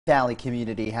Valley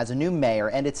community has a new mayor,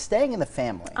 and it's staying in the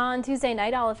family. On Tuesday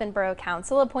night, Olyphant Borough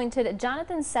Council appointed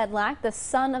Jonathan Sedlak, the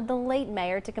son of the late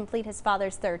mayor, to complete his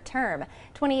father's third term.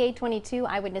 2822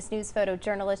 Eyewitness News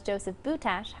photojournalist Joseph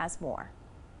Butash has more.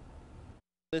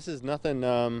 This is nothing,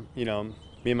 me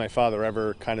and my father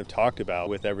ever kind of talked about.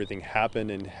 With everything happened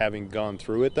and having gone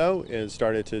through it, though, is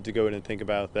started to go in and think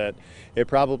about that it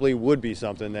probably would be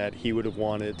something that he would have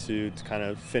wanted to kind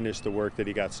of finish the work that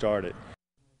he got started.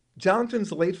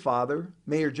 Jonathan's late father,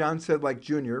 Mayor John Sedlak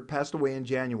Jr., passed away in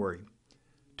January.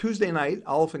 Tuesday night,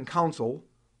 Olyphant Council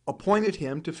appointed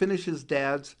him to finish his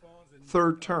dad's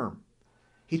third term.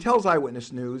 He tells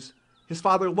Eyewitness News his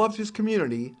father loved his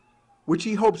community, which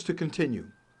he hopes to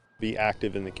continue. Be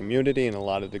active in the community and a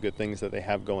lot of the good things that they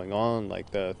have going on,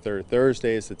 like the Third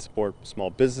Thursdays that support small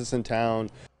business in town,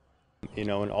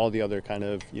 and all the other kind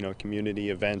of,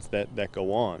 community events that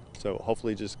go on. So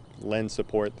hopefully just lend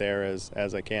support there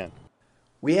as I can.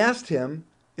 We asked him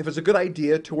if it's a good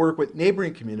idea to work with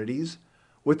neighboring communities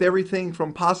with everything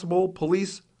from possible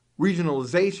police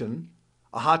regionalization,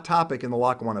 a hot topic in the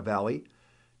Lackawanna Valley,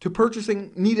 to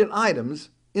purchasing needed items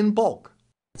in bulk.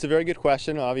 It's a very good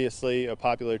question. Obviously a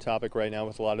popular topic right now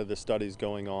with a lot of the studies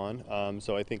going on.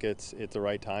 So I think it's the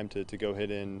right time to go ahead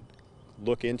and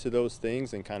look into those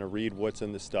things and kind of read what's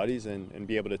in the studies and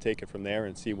be able to take it from there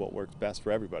and see what works best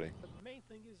for everybody.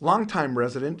 Longtime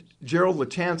resident Gerald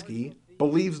Lachansky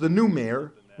believes the new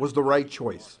mayor was the right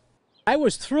choice. I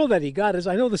was thrilled that he got it.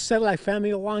 I know the Sedlak family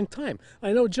a long time.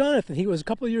 I know Jonathan. He was a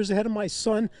couple of years ahead of my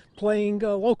son playing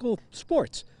local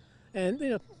sports.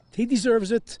 And, he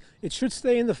deserves it. It should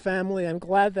stay in the family. I'm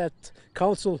glad that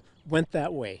council went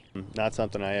that way. Not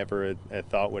something I ever had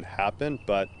thought would happen,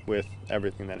 but with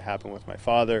everything that happened with my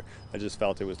father, I just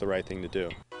felt it was the right thing to do.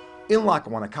 In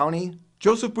Lackawanna County,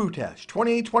 Joseph Butash,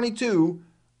 2822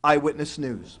 Eyewitness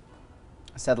News.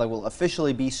 Sedlak will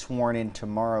officially be sworn in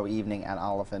tomorrow evening at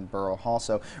Olyphant Borough Hall.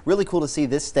 So really cool to see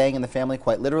this staying in the family,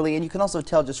 quite literally. And you can also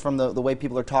tell just from the way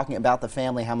people are talking about the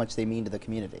family how much they mean to the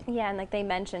community. Yeah, and like they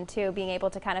mentioned too, being able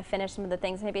to kind of finish some of the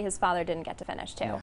things maybe his father didn't get to finish too. Yeah.